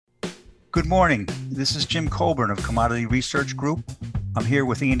Good morning. This is Jim Colburn of Commodity Research Group. I'm here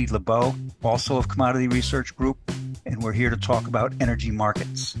with Andy LeBeau, also of Commodity Research Group, and we're here to talk about energy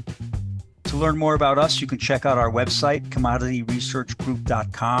markets. To learn more about us, you can check out our website,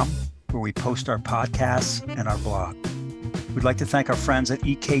 commodityresearchgroup.com, where we post our podcasts and our blog. We'd like to thank our friends at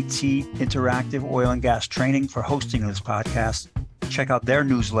EKT Interactive Oil and Gas Training for hosting this podcast. Check out their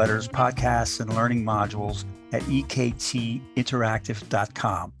newsletters, podcasts, and learning modules at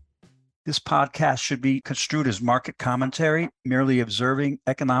ektinteractive.com. This podcast should be construed as market commentary, merely observing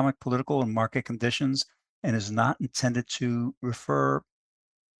economic, political, and market conditions, and is not intended to refer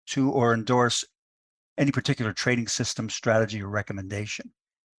to or endorse any particular trading system, strategy, or recommendation.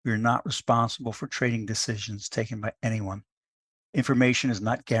 We are not responsible for trading decisions taken by anyone. Information is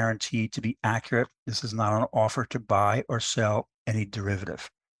not guaranteed to be accurate. This is not an offer to buy or sell any derivative.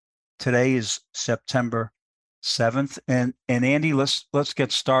 Today is September 7th. And Andy, let's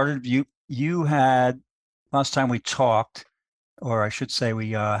get started. You had, last time we talked, or I should say we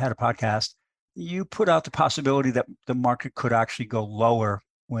had a podcast, you put out the possibility that the market could actually go lower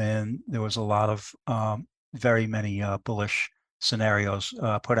when there was a lot of very many bullish scenarios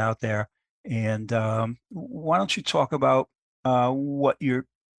put out there. And why don't you talk about what and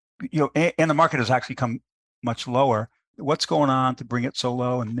the market has actually come much lower. What's going on to bring it so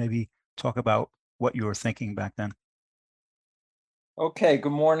low, and maybe talk about what you were thinking back then. Okay,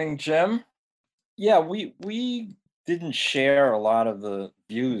 good morning, Jim. Yeah, we didn't share a lot of the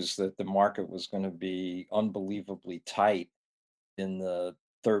views that the market was going to be unbelievably tight in the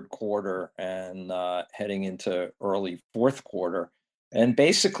third quarter and heading into early fourth quarter. And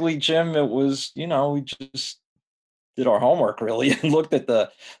basically, Jim, it was, we just did our homework really and looked at the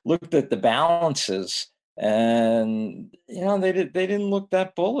balances, and they didn't look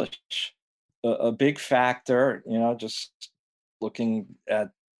that bullish. A big factor, just looking at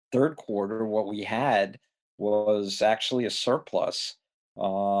third quarter, what we had was actually a surplus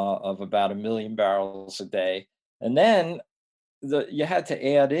of about 1 million barrels a day, and then you had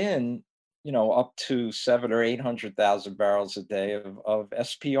to add in, up to 700 or 800,000 barrels a day of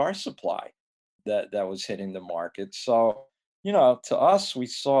SPR supply that was hitting the market. So, to us, we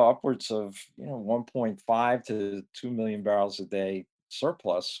saw upwards of 1.5 to 2 million barrels a day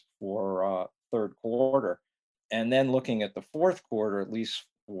surplus for third quarter. And then looking at the fourth quarter, at least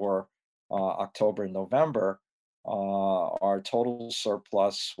for October and November, our total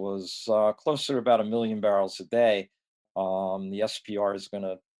surplus was closer to about 1 million barrels a day. The SPR is going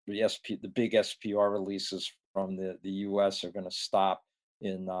to the big SPR releases from the U.S. are going to stop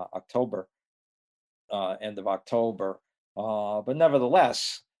in October, end of October. But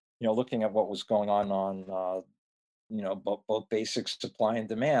nevertheless, looking at what was going on, both basic supply and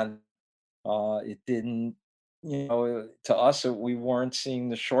demand, it didn't, to us, we weren't seeing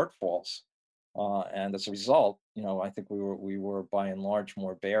the shortfalls. And as a result, I think we were by and large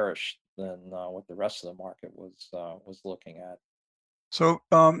more bearish than what the rest of the market was looking at. So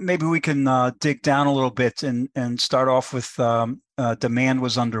maybe we can dig down a little bit and start off with demand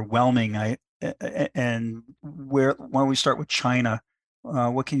was underwhelming. And why don't we start with China?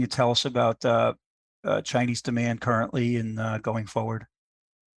 What can you tell us about Chinese demand currently and going forward?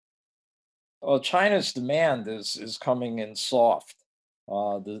 Well, China's demand is coming in soft.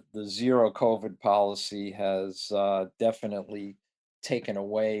 The zero COVID policy has definitely taken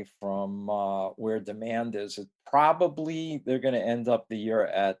away from where demand is. It probably they're going to end up the year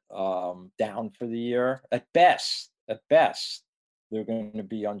at down for the year at best. At best, they're going to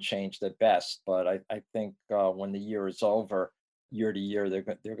be unchanged at best. But I think when the year is over, year to year, they're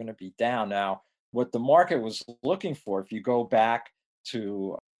going to be down. Now, what the market was looking for, if you go back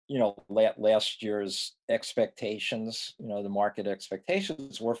to last year's expectations, the market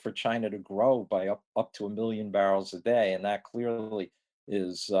expectations were for China to grow by up to 1 million barrels a day, and that clearly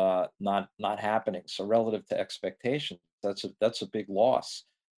is not happening. So relative to expectations, that's a big loss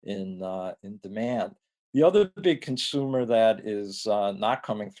in demand. The other big consumer that is not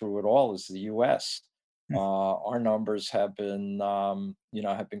coming through at all is the U.S. Our numbers have been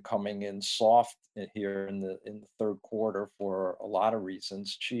coming in soft here in the third quarter for a lot of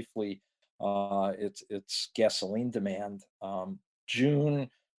reasons. Chiefly, it's gasoline demand. June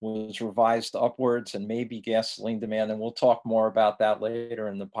was revised upwards, and maybe gasoline demand, and we'll talk more about that later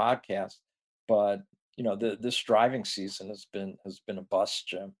in the podcast. But this driving season has been a bust,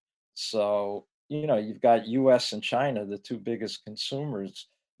 Jim. So you've got U.S. and China, the two biggest consumers,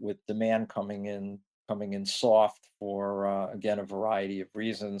 with demand coming in soft for again a variety of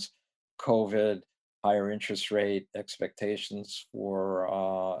reasons. COVID, higher interest rate, expectations for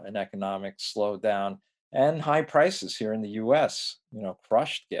an economic slowdown, and high prices here in the US,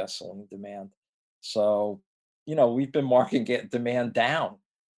 crushed gasoline demand. So, we've been marking demand down,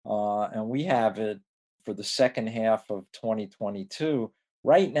 and we have it for the second half of 2022.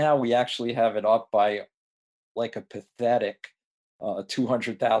 Right now, we actually have it up by like a pathetic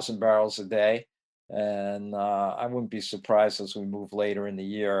 200,000 barrels a day. And I wouldn't be surprised as we move later in the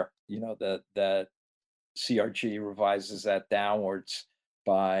year, that CRG revises that downwards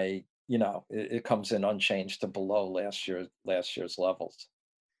by, it comes in unchanged to below last year's levels.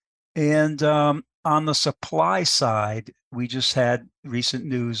 And on the supply side, we just had recent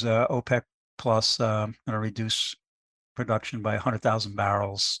news, OPEC plus going to reduce production by 100,000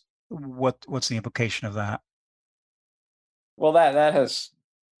 barrels. What's the implication of that? Well, that has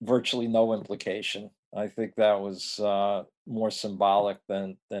virtually no implication. I think that was more symbolic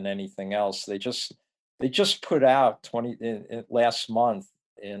than anything else. They just put out last month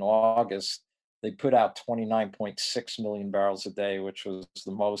in August. They put out 29.6 million barrels a day, which was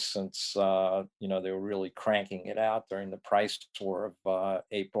the most since they were really cranking it out during the price war of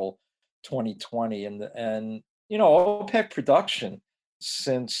April 2020, and OPEC production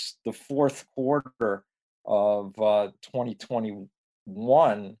since the fourth quarter of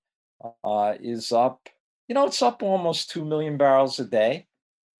 2021 is up. It's up almost 2 million barrels a day.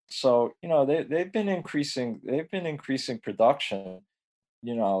 So they've been increasing production.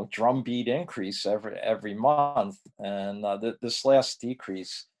 Drumbeat increase every month, and this last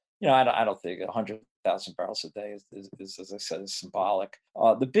decrease. I don't think 100,000 barrels a day is, as I said, is symbolic.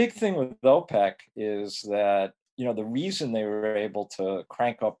 The big thing with OPEC is that the reason they were able to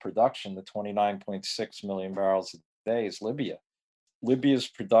crank up production to 29.6 million barrels a day is Libya. Libya's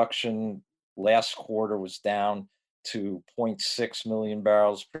production last quarter was down to zero point 0.6 million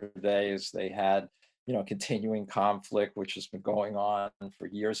barrels per day as they had, continuing conflict, which has been going on for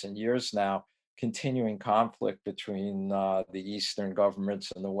years and years now, continuing conflict between the Eastern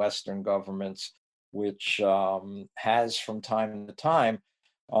governments and the Western governments, which has from time to time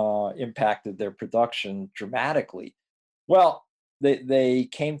impacted their production dramatically. Well, they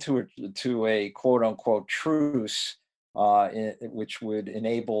came to a quote unquote truce, which would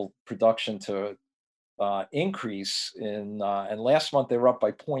enable production to increase and last month they were up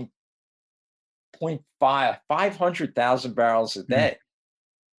by point 500,000 barrels a Mm, day.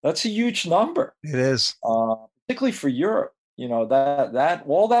 That's a huge number, it is. particularly for Europe. All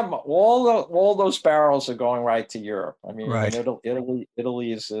those barrels are going right to Europe. I mean, Right.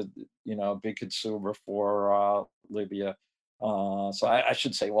 Italy is a big consumer for Libya. So I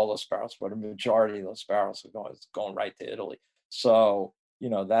should say all those barrels, but a majority of those barrels are going right to Italy. So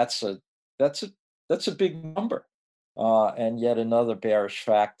that's a that's a big number, and yet another bearish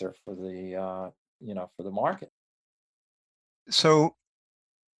factor for the market. So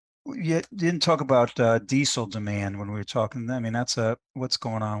you didn't talk about diesel demand when we were talking. I mean, that's what's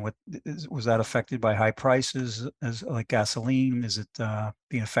going on with, was that affected by high prices as like gasoline? Is it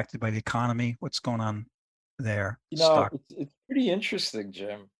being affected by the economy? What's going on there? Stock. It's pretty interesting,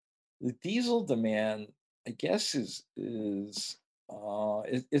 Jim. The diesel demand, I guess, it's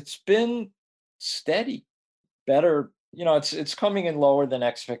been steady, better. It's coming in lower than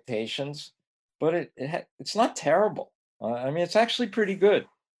expectations, but it's not terrible. I mean, it's actually pretty good.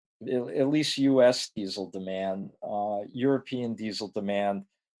 At least U.S. diesel demand. European diesel demand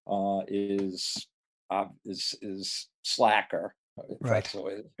is slacker. If Right. that's the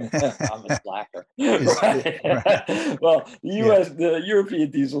way, I'm a slacker, Right. right? Well, Yeah. the European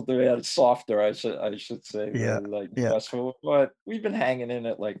diesel demand is softer. I should say Yeah. than like Yeah. US, but we've been hanging in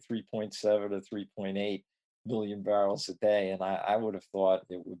at like 3.7 to 3.8 million barrels a day, and I would have thought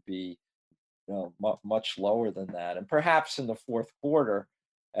it would be much lower than that. And perhaps in the fourth quarter,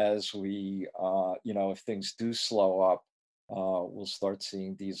 as if things do slow up, we'll start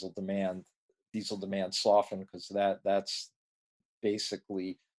seeing diesel demand soften because that's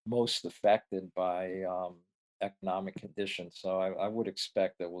basically most affected by economic conditions. So I would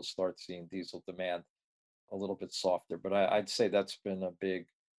expect that we'll start seeing diesel demand a little bit softer. But I'd say that's a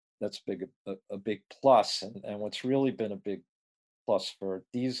big plus. And what's really been a big plus for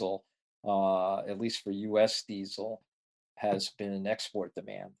diesel, at least for U.S. diesel, has been export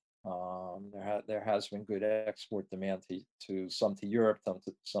demand. There has been good export demand to some to Europe,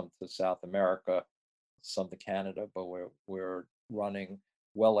 some to South America, some to Canada, but we're running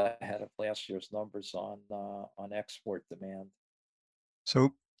well ahead of last year's numbers on export demand.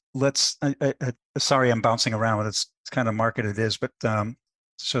 So let's, sorry, I'm bouncing around with it's kind of market it is, but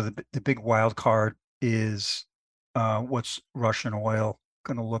so the big wild card is what's Russian oil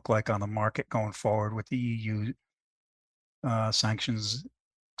going to look like on the market going forward with the EU sanctions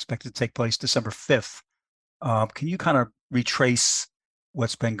expected to take place December 5th. Can you kind of retrace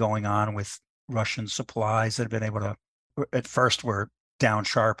what's been going on with Russian supplies that have been able to, at first were down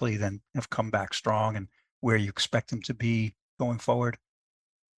sharply, then have come back strong, and where you expect them to be going forward?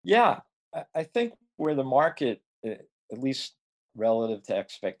 Yeah, I think where the market, at least relative to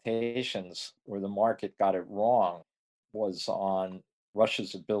expectations, where the market got it wrong was on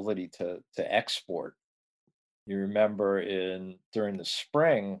Russia's ability to export. You remember in during the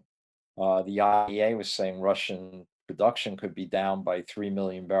spring, the IEA was saying Russian production could be down by 3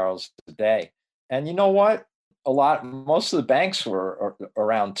 million barrels a day. And you know what? Most of the banks were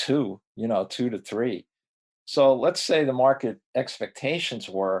around two, 2 to 3. So let's say the market expectations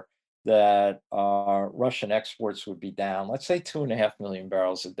were that Russian exports would be down, let's say 2.5 million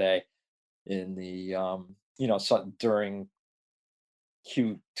barrels a day in the, during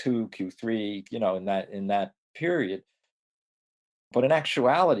Q2, Q3, in that period. But in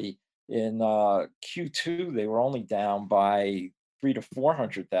actuality, in Q2, they were only down by 300 to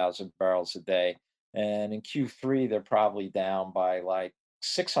 400,000 barrels a day, and in Q3, they're probably down by like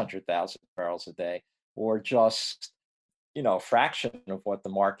 600,000 barrels a day, or just a fraction of what the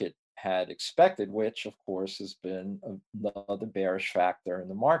market had expected, which of course has been another bearish factor in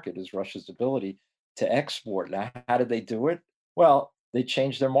the market is Russia's ability to export. Now, how did they do it? Well, they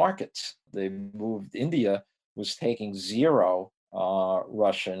changed their markets. They moved India was taking zero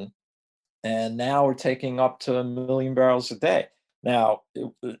Russian, and now we're taking up to 1 million barrels a day. Now,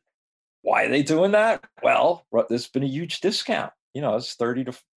 why are they doing that? Well, there's been a huge discount. It's 20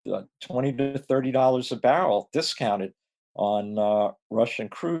 to 30 dollars a barrel discounted on Russian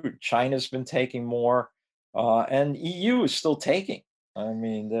crude. China's been taking more, and EU is still taking. I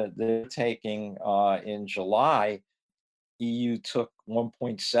mean, they're taking in July. EU took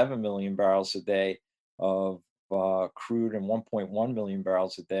 1.7 million barrels a day of crude and 1.1 million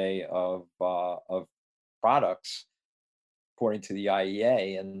barrels a day of products according to the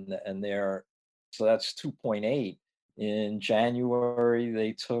IEA, and they're so that's 2.8. In January,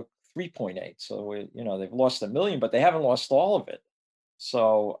 they took 3.8. So they've lost 1 million, but they haven't lost all of it.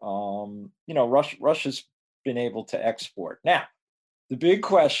 So Russia's been able to export. Now, the big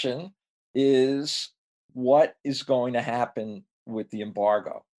question is what is going to happen with the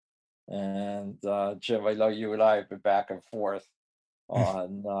embargo? And Jim, I know you and I have been back and forth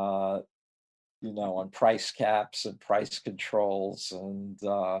on on price caps and price controls, and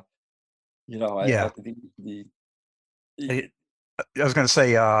Yeah, e- I, I was going to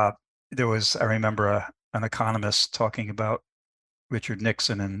say I remember an economist talking about Richard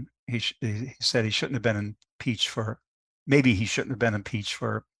Nixon, and he said he shouldn't have been impeached for, maybe he shouldn't have been impeached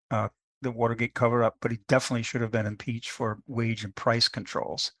for the Watergate cover up, but he definitely should have been impeached for wage and price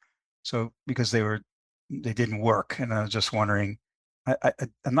controls. So because they didn't work, and I was just wondering,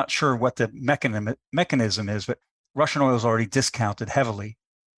 I'm not sure what the mechanism is, but Russian oil is already discounted heavily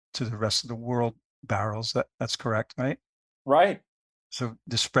to the rest of the world barrels. That's correct, right? right. So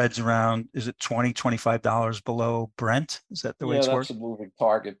the spreads around, is it 20, $25 below Brent? Is that the way Yeah, it's that's worked? a moving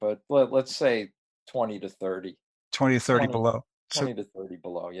target, but let's say 20 to 30, 20 to 30 20, below. So 20 to 30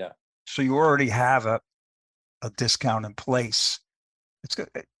 below. Yeah. so you already have a discount in place. It's good.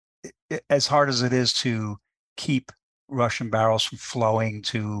 As hard as it is to keep Russian barrels from flowing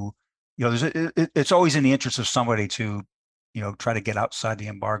to, it's always in the interest of somebody to, try to get outside the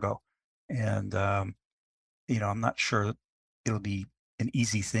embargo. And, I'm not sure it'll be an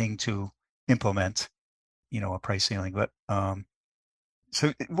easy thing to implement, a price ceiling, but,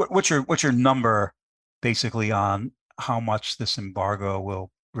 so what's your number basically on how much this embargo will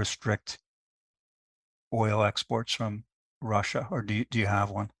restrict oil exports from Russia, or do you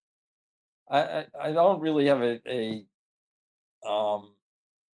have one? I don't really have a um,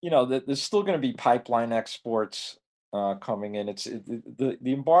 there's still going to be pipeline exports coming in. The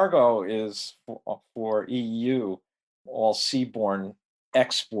embargo is for EU, all seaborne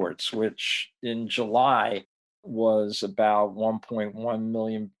exports, which in July was about 1.1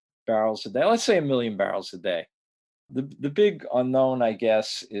 million barrels a day. Let's say 1 million barrels a day. The big unknown, I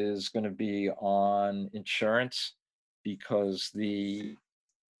guess, is going to be on insurance because the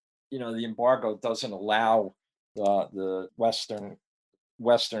embargo doesn't allow the Western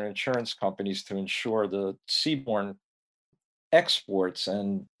insurance companies to insure the seaborne exports,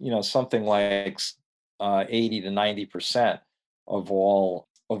 and something like 80 to 90% of all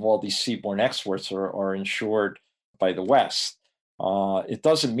these seaborne exports are insured by the West. It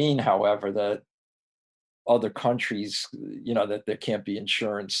doesn't mean, however, that other countries, that there can't be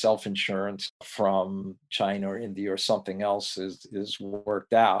insurance, self-insurance from China or India or something else is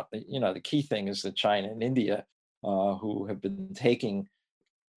worked out. The key thing is that China and India, who have been taking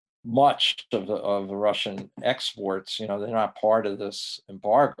much of the Russian exports. They're not part of this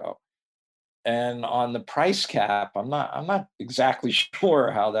embargo. And on the price cap, I'm not exactly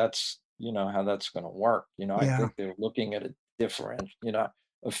sure how that's going to work. I Yeah. think they're looking at a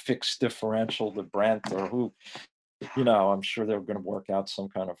a fixed differential to Brent or who, I'm sure they're going to work out some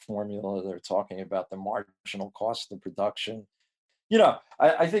kind of formula. They're talking about the marginal cost of production.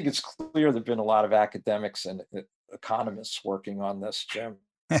 I think it's clear there've been a lot of academics and economists working on this, Jim.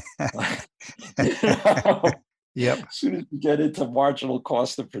 you know, Yep. as soon as you get into marginal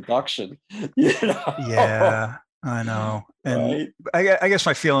cost of production, you know, Yeah, I know. And right? I guess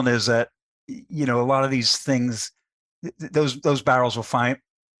my feeling is that, a lot of these things, those barrels will find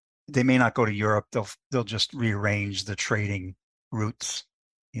they may not go to Europe. They'll just rearrange the trading routes.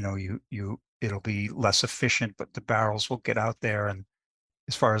 It'll be less efficient, but the barrels will get out there. And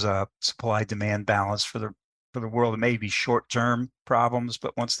as far as a supply demand balance for the world, it may be short term problems,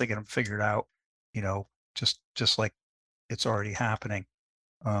 but once they get them figured out, you know, just like it's already happening.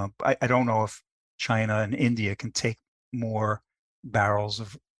 I don't know if China and India can take more barrels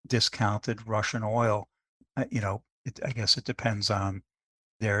of discounted Russian oil. I guess it depends on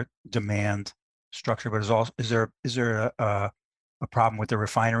their demand structure. But is there a problem with the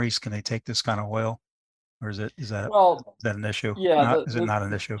refineries? Can they take this kind of oil, or Well, is that an issue? yeah, Not is it not an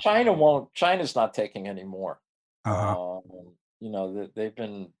the issue? China's not taking any more. Uh-huh.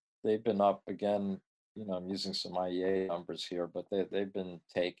 They've been up again. I'm using some IEA numbers here, but they've been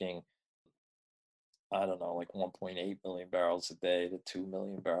taking, I don't know, like 1.8 million barrels a day to 2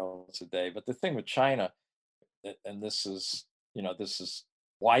 million barrels a day. But the thing with China, and this is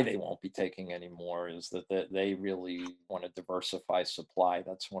why they won't be taking any more, is that they really want to diversify supply.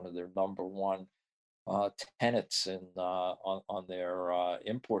 That's one of their number one uh, tenets on their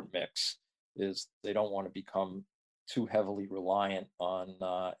import mix, is they don't want to become too heavily reliant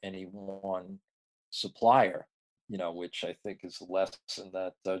on any one supplier. Which I think is a lesson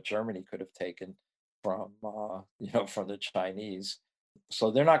that Germany could have taken from the Chinese. So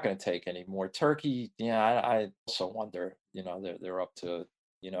they're not going to take any more. Turkey, yeah, I also wonder. They're up to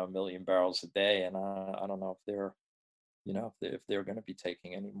 1 million barrels a day, and I don't know if they're going to be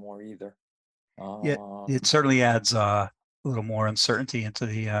taking any more either. Yeah, Um, it certainly adds a little more uncertainty into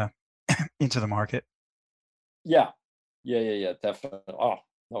the into the market. yeah, yeah, definitely. Oh,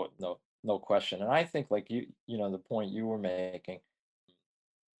 no question. And I think, like the point you were making,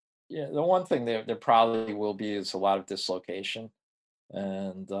 yeah, the one thing there probably will be is a lot of dislocation,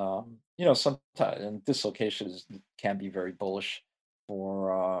 and sometimes and dislocation can be very bullish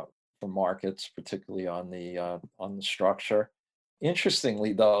for markets, particularly on the structure.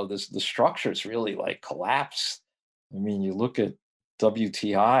 Interestingly, though, the structure's really like collapsed. I mean, you look at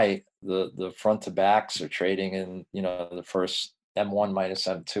WTI, the front to backs are trading in, the first M1 minus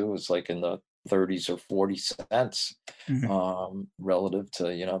M2 is like in the 30s or 40 cents, Mhm. relative to,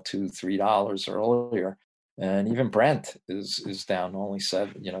 $2, $3 earlier. And even Brent is down only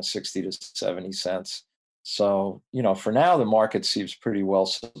 60 to 70 cents. So, for now, the market seems pretty well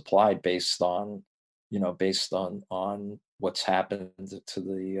supplied based on what's happened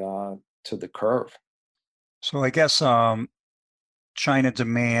to the curve. So I guess China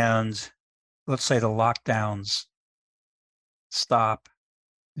demand, let's say the lockdowns stop,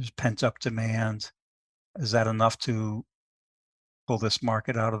 there's pent up demand. Is that enough to pull this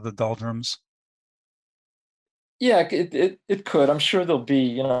market out of the doldrums? Yeah, it could. I'm sure there'll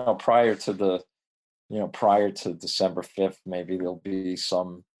be, prior to December 5th, maybe there'll be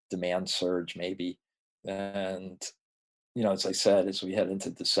some demand surge, maybe. And, as I said, as we head into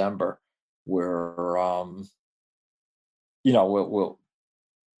December, we're,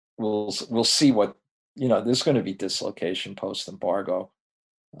 we'll see there's going to be dislocation post embargo.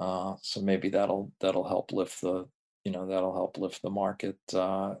 So maybe that'll help lift the market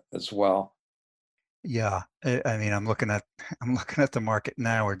as well. Yeah, I mean, I'm looking at the market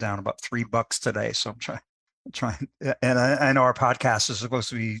now. We're down about $3 today, so I'm trying, and I know our podcast is supposed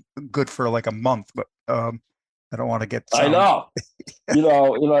to be good for like a month, but I don't want to get I sound. know.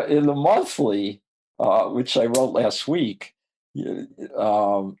 In the monthly, which I wrote last week,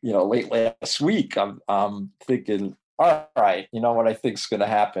 late last week, I'm thinking, all right, what I think is going to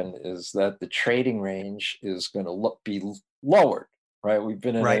happen is that the trading range is going to lowered, right? We've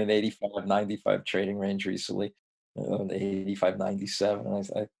been in Right. an 85-95 trading range recently, an 85-97. And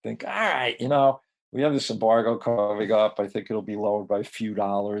I think, all right, we have this embargo coming up. I think it'll be lowered by a few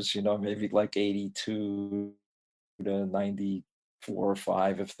dollars, maybe like 82 to 94 or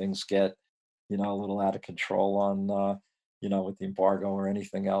 5 if things get, a little out of control with the embargo or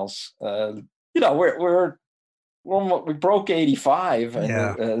anything else. We're Well, we broke 85, and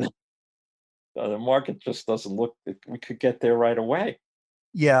Yeah. the market just doesn't look like we could get there right away.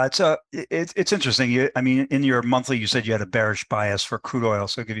 Yeah, it's interesting. I mean, in your monthly, you said you had a bearish bias for crude oil,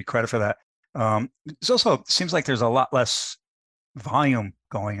 so I give you credit for that. It's also seems like there's a lot less volume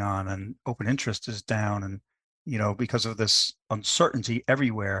going on, and open interest is down, and because of this uncertainty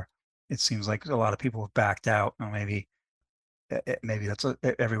everywhere, it seems like a lot of people have backed out. Or maybe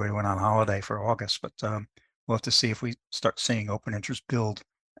everybody went on holiday for August, but we'll have to see if we start seeing open interest build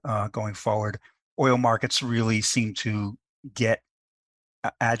going forward. Oil markets really seem to get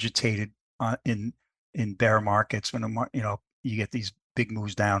agitated in bear markets when you get these big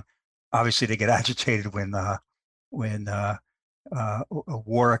moves down. Obviously, they get agitated when a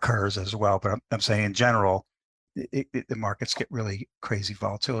war occurs as well. But I'm saying in general, the markets get really crazy.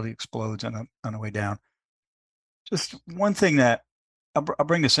 Volatility explodes on the way down. Just one thing that I'll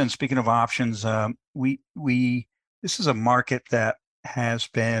bring this in. Speaking of options, we this is a market that has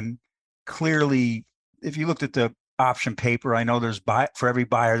been clearly, if you looked at the option paper, I know there's for every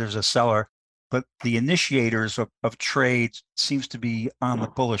buyer there's a seller, but the initiators of trades seems to be on the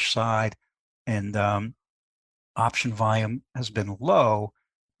bullish side, and option volume has been low.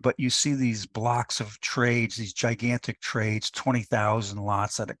 But you see these blocks of trades, these gigantic trades, 20,000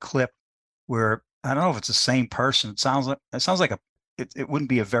 lots at a clip, where I don't know if it's the same person. It sounds like it wouldn't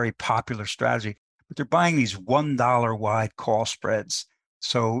be a very popular strategy, but they're buying these $1 wide call spreads.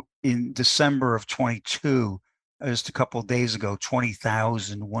 So in December of 22, just a couple of days ago,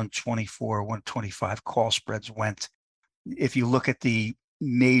 20,000, 124, 125 call spreads went. If you look at the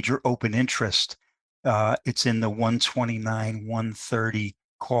major open interest, it's in the 129, 130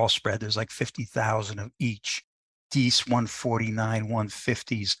 call spread. There's like 50,000 of each. DEIS 149,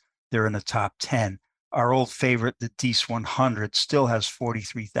 150s, they're in the top 10. Our old favorite, the DEIS 100, still has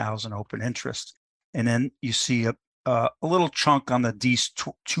 43,000 open interest. And then you see a little chunk on the DEIS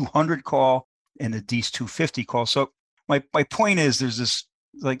 200 call and the DEIS 250 call. So my point is there's this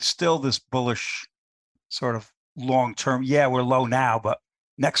like still this bullish sort of long term. Yeah, we're low now, but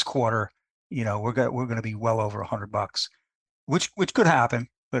next quarter, we're gonna be well over $100, which could happen.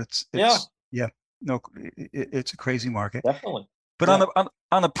 But Yeah, yeah, no, it's a crazy market. definitely. But on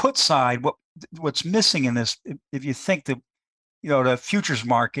Yeah. the put side, what's missing in this, if you think that the futures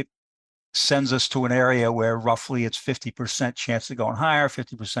market sends us to an area where roughly it's 50% chance of going higher,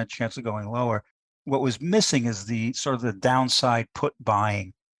 50% chance of going lower. What was missing is the sort of the downside put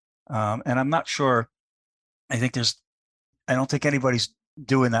buying, and I'm not sure. I don't think anybody's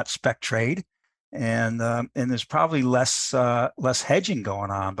doing that spec trade, and there's probably less hedging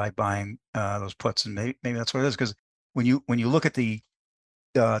going on by buying those puts, and maybe that's what it is. Because when you look at the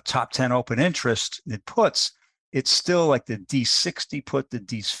top 10 open interest in puts, it's still like the D60 put, the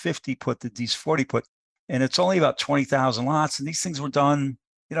D50 put, the D40 put, and it's only about 20,000 lots, and these things were done,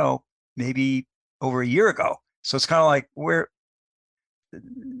 maybe over a year ago. So it's kind of like where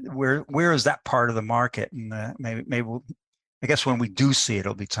is that part of the market? And maybe I guess when we do see it,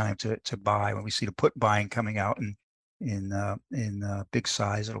 it'll be time to buy. When we see the put buying coming out in big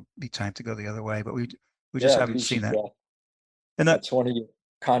size, it'll be time to go the other way. But we just Yeah, haven't seen usually that. And that that's one of your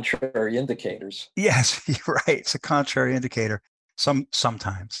contrary indicators. Yes, you're right. It's a contrary indicator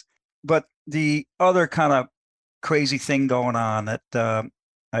sometimes. But the other kind of crazy thing going on that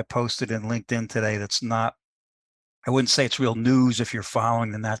I posted in LinkedIn today, that's not, I wouldn't say it's real news if you're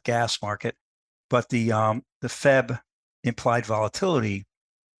following the nat gas market, but the Feb implied volatility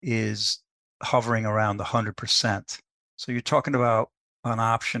is hovering around the 100%. So you're talking about an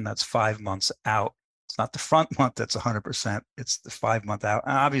option that's 5 months out. It's not the front month that's 100%. It's the 5 month out.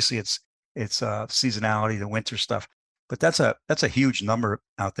 And obviously, it's seasonality, the winter stuff, but that's a huge number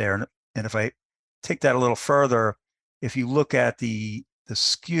out there. And if I take that a little further, if you look at the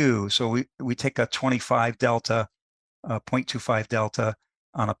skew, so we take a 25 delta, 0.25 delta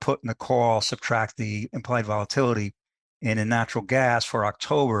on a put and a call, subtract the implied volatility. And in natural gas for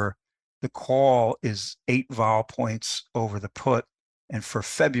October, the call is 8 vol points over the put. And for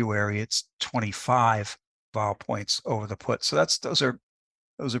February, it's 25 vol points over the put. So those are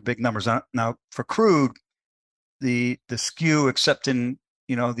big numbers. Now for crude, the skew, except in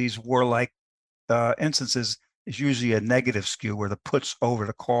these warlike instances, is usually a negative skew where the put's over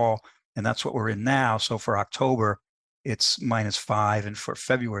the call, and that's what we're in now. So for October, it's -5, and for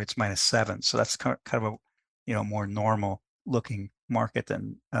February, it's -7. So that's kind of a more normal looking market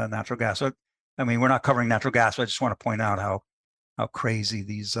than natural gas. So I mean, we're not covering natural gas, but I just want to point out how crazy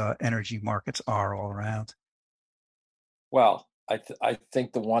these energy markets are all around. Well, I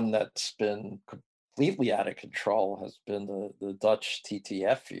think the one that's been completely out of control has been the Dutch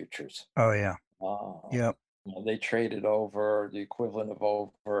TTF futures. Oh yeah, Uh, yeah. They traded over the equivalent of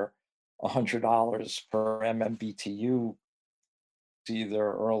over $100 per MMBTU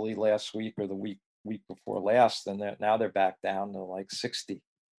either early last week or the week before last, and now they're back down to like 60.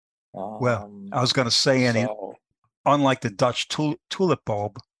 Well, I was going to say, Andy, So unlike the Dutch tulip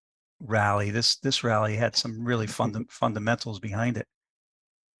bulb rally, this rally had some really fundamentals behind it.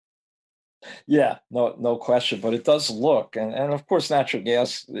 yeah, no question, but it does look, and of course natural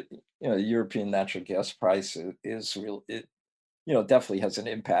gas, the European natural gas price is real. It definitely has an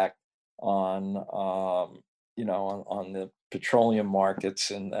impact on on the petroleum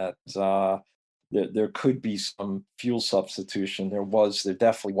markets, and that there could be some fuel substitution. There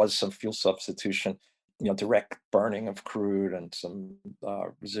definitely was some fuel substitution, direct burning of crude and some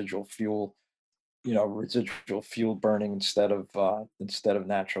residual fuel burning instead of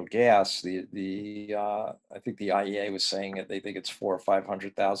natural gas. I think the IEA was saying it. They think it's 400,000 or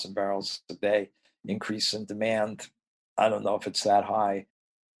 500,000 barrels a day increase in demand. I don't know if it's that high,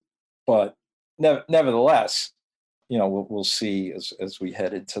 but nevertheless, we'll see as we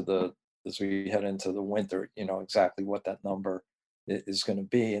head into the winter. Exactly what that number is going to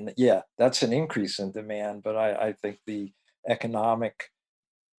be, and yeah, that's an increase in demand. But I think the economic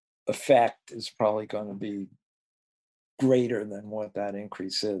effect is probably going to be greater than what that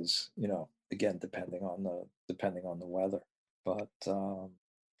increase is, again, depending on the weather. But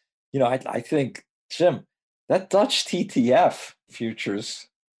I think, Jim, that Dutch TTF futures,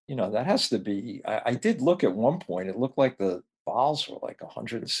 that has to be. I did look at one point. It looked like the vols were like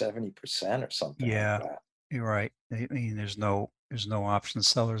 170% or something like Yeah, that. you're right. I mean, there's no option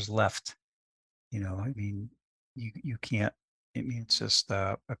sellers left. I mean, you can't. I mean, it's just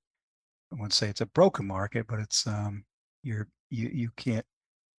I wouldn't say it's a broken market, but it's you can't.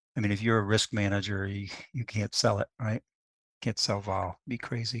 I mean, if you're a risk manager, you can't sell it, right? Can't sell vol. Be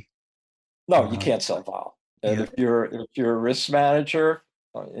crazy. No, But you can't sell vol. And yeah, if you're a risk manager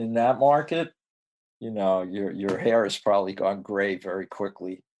in that market, your hair has probably gone gray very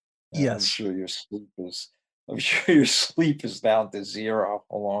quickly. And I'm yes, sure I'm sure your sleep is down to zero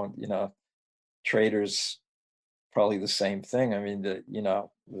along, traders probably the same thing. I mean,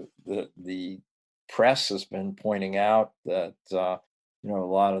 the press has been pointing out that a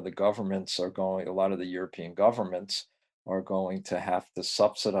lot of the European governments are going to have to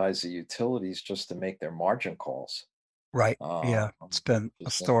subsidize the utilities just to make their margin calls. right. Um, Yeah, it's been a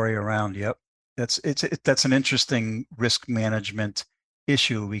just story around. Yep, that's an interesting risk management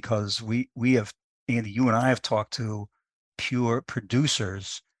issue because we have Andy, you and I have talked to pure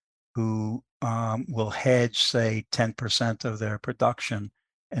producers who will hedge, say, 10% of their production,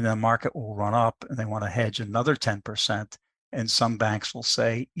 and the market will run up, and they want to hedge another 10%. And some banks will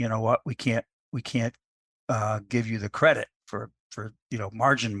say, you know what, we can't give you the credit for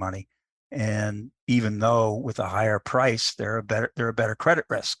margin money. And even though with a higher price, they're a better credit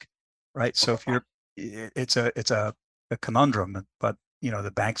risk, right? So if you're, it's a conundrum, but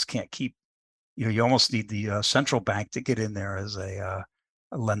the banks can't keep. You almost need the central bank to get in there as a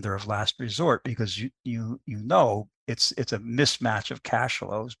lender of last resort because it's a mismatch of cash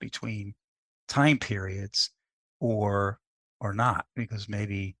flows between time periods or or not because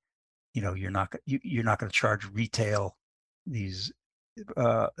maybe you're not going to charge retail these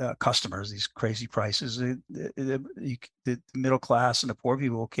customers these crazy prices. The middle class and the poor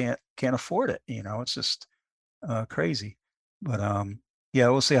people can't afford it. It's just crazy. But yeah,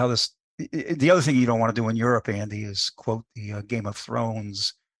 we'll see how this. The other thing you don't want to do in Europe, Andy, is quote the Game of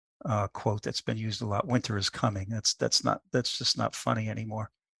Thrones quote that's been used a lot. Winter is coming. That's just not funny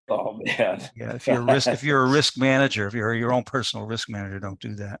anymore. oh man. Yeah, if you're a risk manager, if you're your own personal risk manager, don't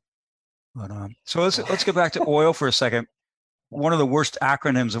do that. But so let's get back to oil for a second. One of the worst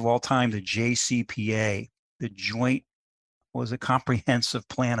acronyms of all time, the JCPA, the Joint was a Comprehensive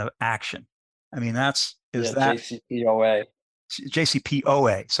Plan of Action. I mean, is Yeah, that JCPOA.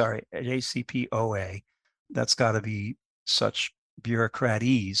 JCPOA? Sorry, JCPOA. That's got to be such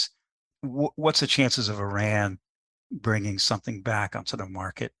bureaucratese. What's the chances of Iran bringing something back onto the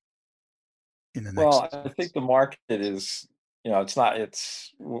market in the next Well, 6 I think months? the market is, it's not,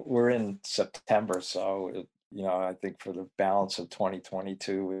 we're in September, so, I think for the balance of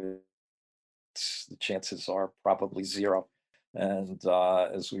 2022, the chances are probably zero. And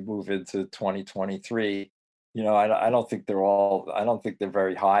as we move into 2023, I don't think they're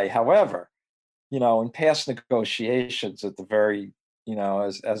very high. However, in past negotiations at the very,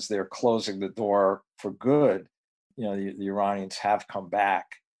 as they're closing the door for good, the Iranians have come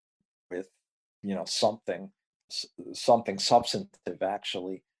back with something something substantive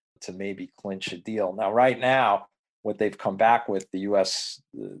actually to maybe clinch a deal. Now right now what they've come back with, the U.S.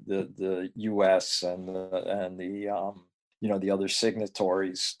 The U.S. and the other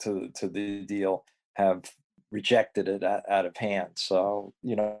signatories to the deal have rejected it out of hand. So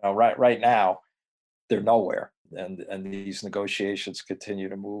right now they're nowhere, and these negotiations continue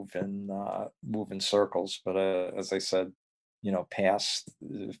to move in circles. But as I said, past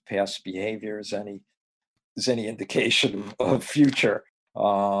behavior is any indication of future.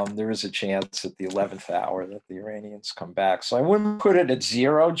 There is a chance at the 11th hour that the Iranians come back. So I wouldn't put it at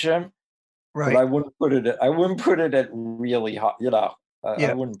zero, Jim, but Right. I wouldn't put it at really high. I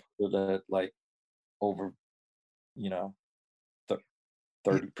Yeah. wouldn't put it at like over, you know,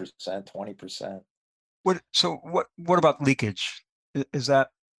 30%, 20%. What about leakage? Is that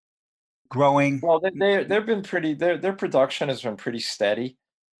growing? Well, they've been pretty. Their production has been pretty steady.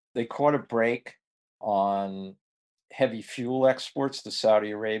 They caught a break on heavy fuel exports to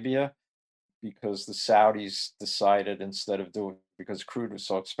Saudi Arabia because the Saudis decided, instead of doing, because crude was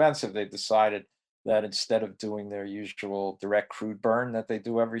so expensive, they decided that instead of doing their usual direct crude burn that they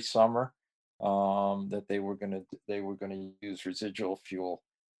do every summer, that they were gonna use residual fuel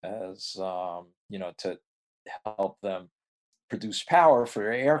as to help them produce power for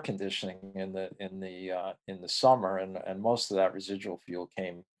air conditioning in the summer, and most of that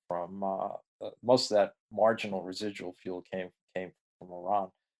marginal residual fuel came from Iran.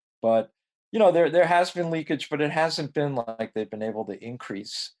 But there has been leakage, but it hasn't been like they've been able to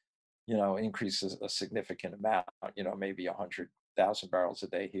increase a significant amount. Maybe 100,000 barrels a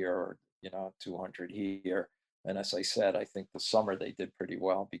day here, or 200 here. And as I said, I think the summer they did pretty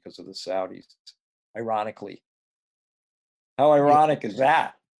well because of the Saudis. Ironically, how Yeah. ironic is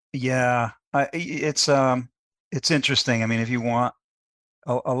that? Yeah. It's interesting. I mean, if you want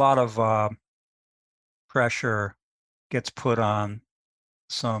a lot of pressure gets put on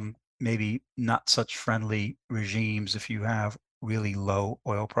some maybe not such friendly regimes if you have really low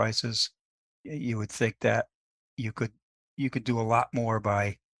oil prices. You would think that you could you could do a lot more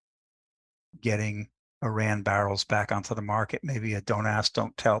by getting Iran barrels back onto the market, maybe a don't ask,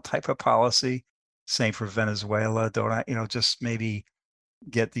 don't tell type of policy. Same for Venezuela. Just maybe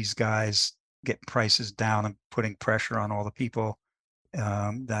get these guys, get prices down and putting pressure on all the people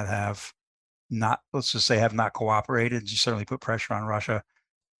that have not, let's just say, have not cooperated. You certainly put pressure on Russia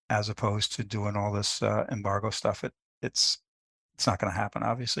as opposed to doing all this embargo stuff. It's not going to happen,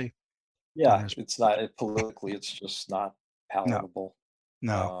 obviously. And Yeah, there's it's not politically, it's just not no, palatable.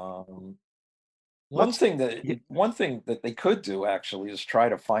 no. Um, one Let's thing that yeah, one thing that they could do actually is try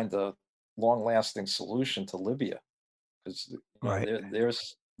to find a long-lasting solution to Libya, because right,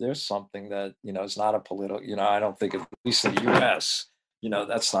 there's something that is not a political. I don't think, at least in the U.S.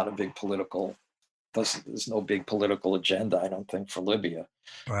 That's not a big political. There's no big political agenda, I don't think, for Libya.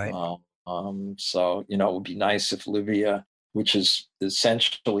 right, So it would be nice if Libya, which is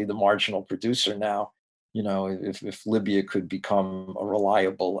essentially the marginal producer now, if Libya could become a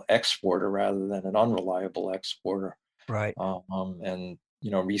reliable exporter rather than an unreliable exporter. right, And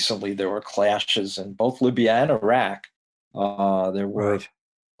recently there were clashes in both Libya and Iraq. There right. were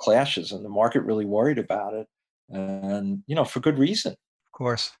clashes, and the market really worried about it, and for good reason. Of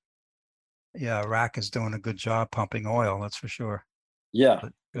course. Yeah, Iraq is doing a good job pumping oil, that's for sure. Yeah,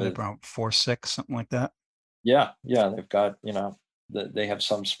 But they're uh, around 4.6, something like that. yeah. They've got they have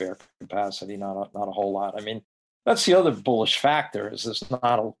some spare capacity, not a whole lot. I mean, that's the other bullish factor, is there's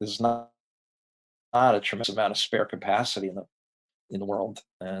not a tremendous amount of spare capacity in the world.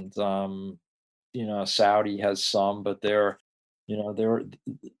 And Saudi has some, but you know they're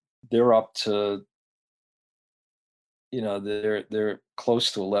they're up to they're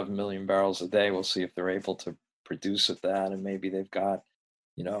close to 11 million barrels a day. We'll see if they're able to produce at that, and maybe they've got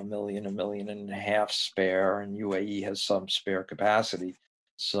a million and a half spare, and UAE has some spare capacity.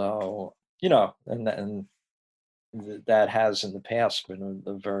 So that has in the past been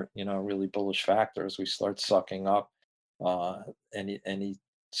a very really bullish factor as we start sucking up uh, any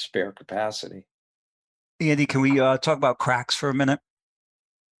spare capacity. Andy, can we talk about cracks for a minute?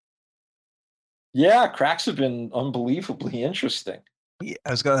 Yeah, cracks have been unbelievably interesting, Yeah,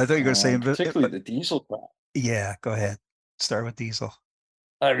 I thought you were going to say, particularly the diesel crack. yeah, go ahead. Start with diesel.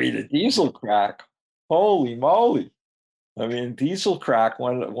 I mean, the diesel crack, holy moly! I mean, diesel crack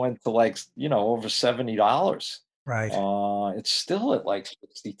went to, like, over $70. Right, It's still at like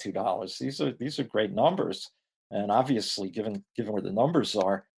 $62. These are great numbers, and obviously, given where the numbers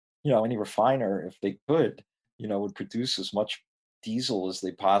are, any refiner, if they could, would produce as much diesel as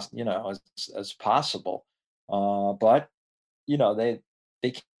as possible. But they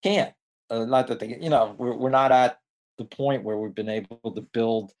can't. Not that we're not at the point where we've been able to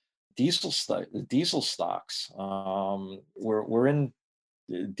build the diesel stocks. We're in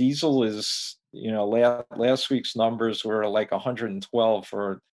diesel is, last week's numbers were like 112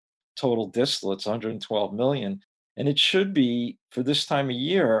 for total distillates, 112 million, and it should be for this time of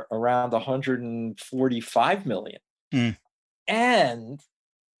year around 145 million. Mm, And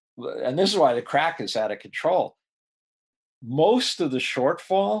this is why the crack is out of control. Most of the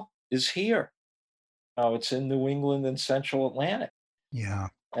shortfall is here. It's in New England and Central Atlantic. yeah.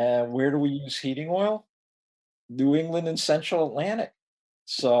 And where do we use heating oil? New England and Central Atlantic.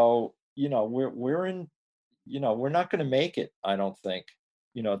 So, we're in, we're not going to make it, I don't think,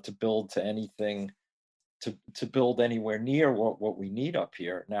 to build to anything to build anywhere near what we need up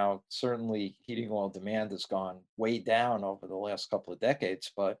here. Now, certainly heating oil demand has gone way down over the last couple of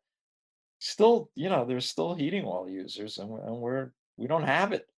decades, but still, there's still heating oil users, we don't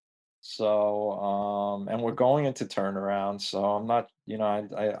have it. So, and we're going into turnaround. So I'm not,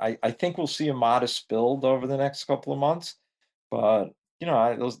 I think we'll see a modest build over the next couple of months, but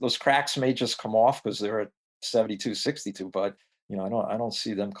those cracks may just come off because they're at 72, 62. But I don't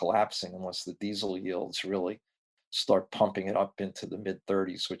see them collapsing unless the diesel yields really start pumping it up into the mid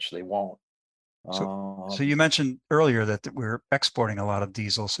 30s, which they won't. So, so Um, you mentioned earlier that we're exporting a lot of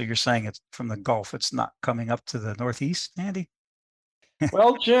diesel. So you're saying it's from the Gulf. It's not coming up to the Northeast, Andy?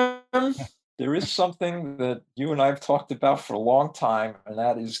 Well, Jim, there is something that you and I have talked about for a long time, and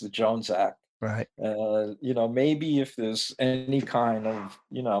that is the Jones Act. Right, Maybe if there's any kind of,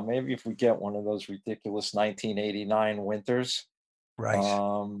 maybe if we get one of those ridiculous 1989 winters, right.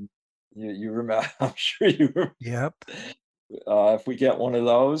 um, you remember, I'm sure you remember, Yep. if we get one of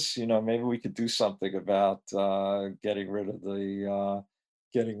those, maybe we could do something about getting rid of the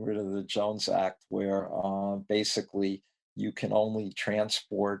Jones Act, where basically you can only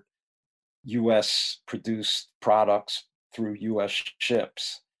transport U.S. produced products through U.S.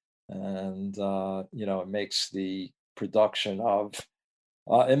 ships, and it makes the production of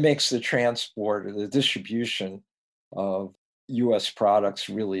it makes the transport or the distribution of U.S. products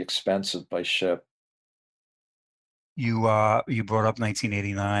really expensive by ship. You brought up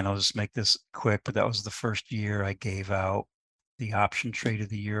 1989. I'll just make this quick, but that was the first year I gave out the Option Trade of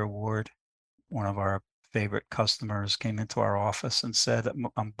the Year award. One of our favorite customers came into our office and said,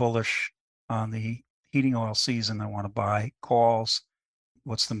 I'm bullish on the heating oil season. I want to buy calls.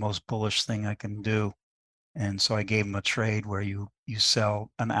 What's the most bullish thing I can do? And so I gave him a trade where you sell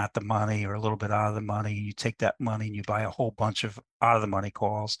an at the money or a little bit out of the money. You take that money and you buy a whole bunch of out of the money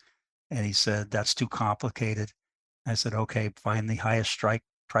calls. And he said, that's too complicated. I said, okay, find the highest strike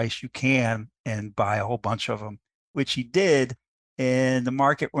price you can and buy a whole bunch of them, which he did. And the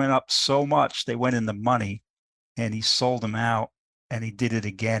market went up so much, they went in the money and he sold them out and he did it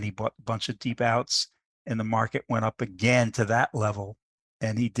again. He bought a bunch of deep outs and the market went up again to that level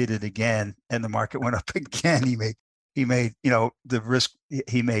and he did it again and the market went up again. He made, the risk,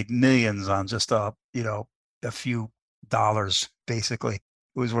 he made millions on just a few dollars, basically.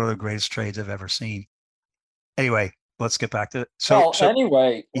 It was one of the greatest trades I've ever seen. Anyway, let's get back to it. So, Well, so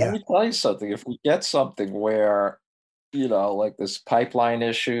anyway, let yeah. me tell you something. If we get something where, like this pipeline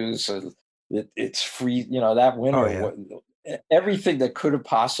issues, and it's free, that Oh winter, yeah. everything that could have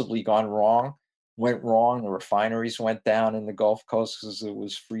possibly gone wrong went wrong. The refineries went down in the Gulf Coast because it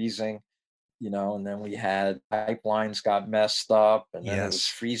was freezing, and then we had pipelines got messed up, and then it was Yes.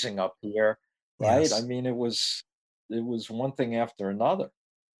 freezing up here, right? I Yes. mean, it was one thing after another,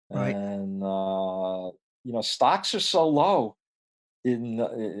 Right. and stocks are so low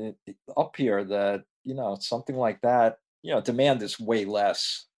up here that something like that, demand is way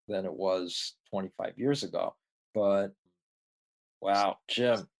less than it was 25 years ago. But wow,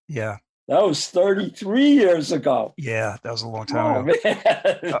 Jim, Yeah. that was 33 years ago. Yeah. That was a long time Oh ago.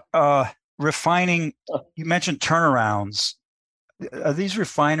 man. Uh, uh, Refining, you mentioned turnarounds. Are these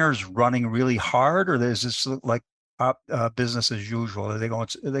refiners running really hard, or is this like business as usual? Are they going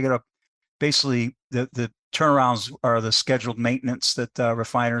to basically the turnarounds are the scheduled maintenance that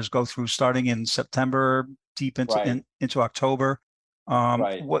refiners go through starting in September, deep Right, into October.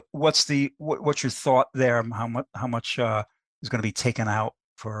 right. What's your thought there? How much is going to be taken out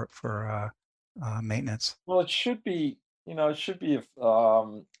for maintenance? Well, it should be if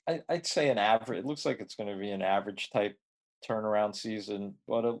I'd say an average. It looks like it's going to be an average type turnaround season,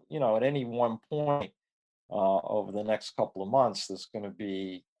 but at any one point over the next couple of months, there's going to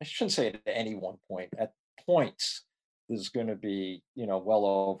be, I shouldn't say at any one point, at points, there's going to be, well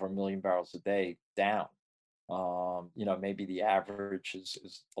over 1 million barrels a day down. Maybe the average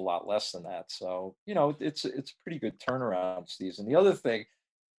is a lot less than that. So, it's a pretty good turnaround season. The other thing,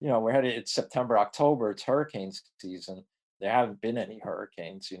 we're headed, it's September, October, it's hurricane season. there haven't been any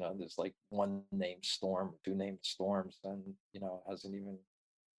hurricanes. There's like one named storm, two named storms, and it hasn't even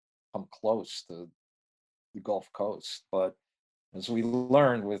come close to the Gulf Coast. But as we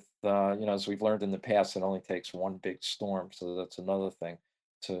learned as we've learned in the past, it only takes one big storm. So that's another thing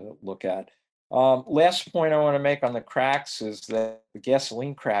to look at. Last point I want to make on the cracks is that the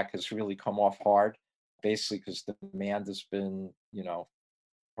gasoline crack has really come off hard, basically because the demand has been,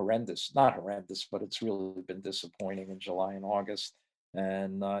 horrendous. Not horrendous, but it's really been disappointing in July and August.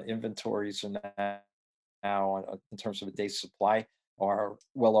 And inventories are now, in terms of a day supply, are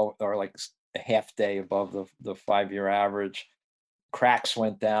are like a half day above the 5-year average. Cracks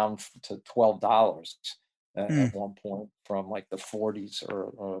went down to $12 Mm. at one point from like the 40s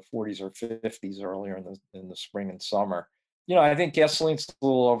or 40s or 50s earlier in the spring and summer. I think gasoline's a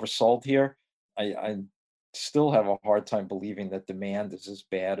little oversold here. I still have a hard time believing that demand is as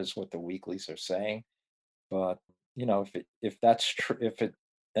bad as what the weeklies are saying. But if that's true, if it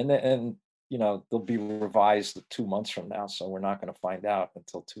and they'll be revised 2 months from now, so we're not going to find out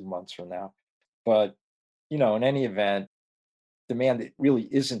until 2 months from now. But in any event, demand it really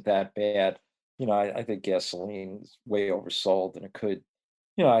isn't that bad. I think gasoline is way oversold, and it could,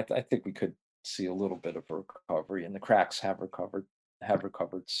 I think we could see a little bit of a recovery, and the cracks have recovered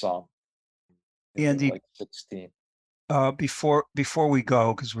some. I think they're Andy, like 16. before we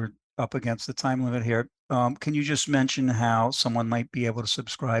go, because we're up against the time limit here, can you just mention how someone might be able to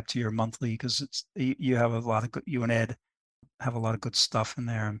subscribe to your monthly? Because you have a lot of good, you and Ed have a lot of good stuff in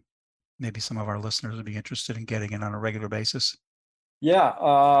there, and maybe some of our listeners would be interested in getting it on a regular basis.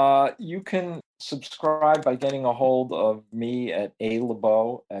 Yeah, you can subscribe by getting a hold of me at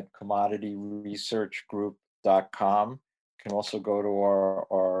LeBeau at commodityresearchgroup.com. You can also go to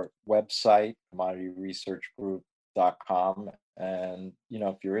our website, commodityresearchgroup.com. And,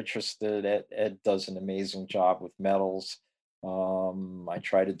 if you're interested, Ed does an amazing job with metals. I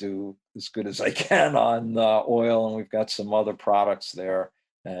try to do as good as I can on oil, and we've got some other products there.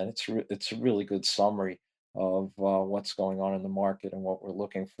 And it's a really good summary of what's going on in the market and what we're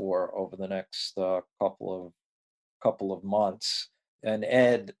looking for over the next couple of months. And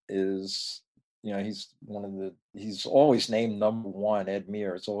Ed is, he's always named number one. Ed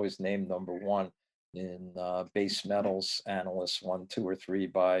Meir is always named number one in base metals analysts, one, two, or three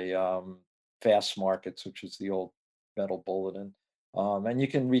by Fast Markets, which is the old metal bulletin. And you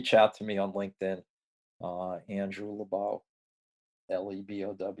can reach out to me on LinkedIn, Andrew LeBeau,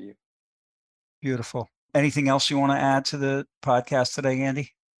 LeBow. Beautiful. Anything else you want to add to the podcast today,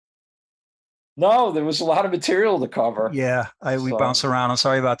 Andy? No, there was a lot of material to cover. Yeah, we bounce So around. I'm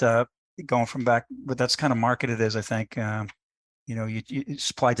sorry about the going from back, but that's kind of market it is, I think. You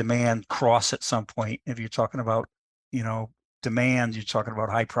supply demand cross at some point. If you're talking about, you know, demand, you're talking about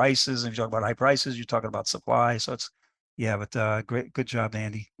high prices. If you're talking about high prices, you're talking about supply. So it's, yeah, but good job,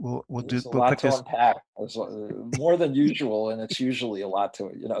 Andy. there's a We'll lot pick to this. unpack. There's more than usual, and it's usually a lot to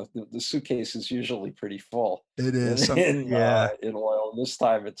it. The suitcase is usually pretty full It in is some, in yeah, in oil. This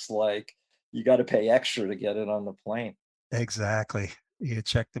time it's like you got to pay extra to get it on the plane. exactly. You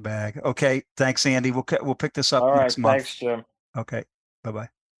check the bag. Okay, thanks, Andy. We'll pick this up All right, next month. thanks, Jim. Okay, bye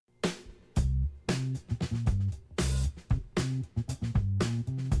bye.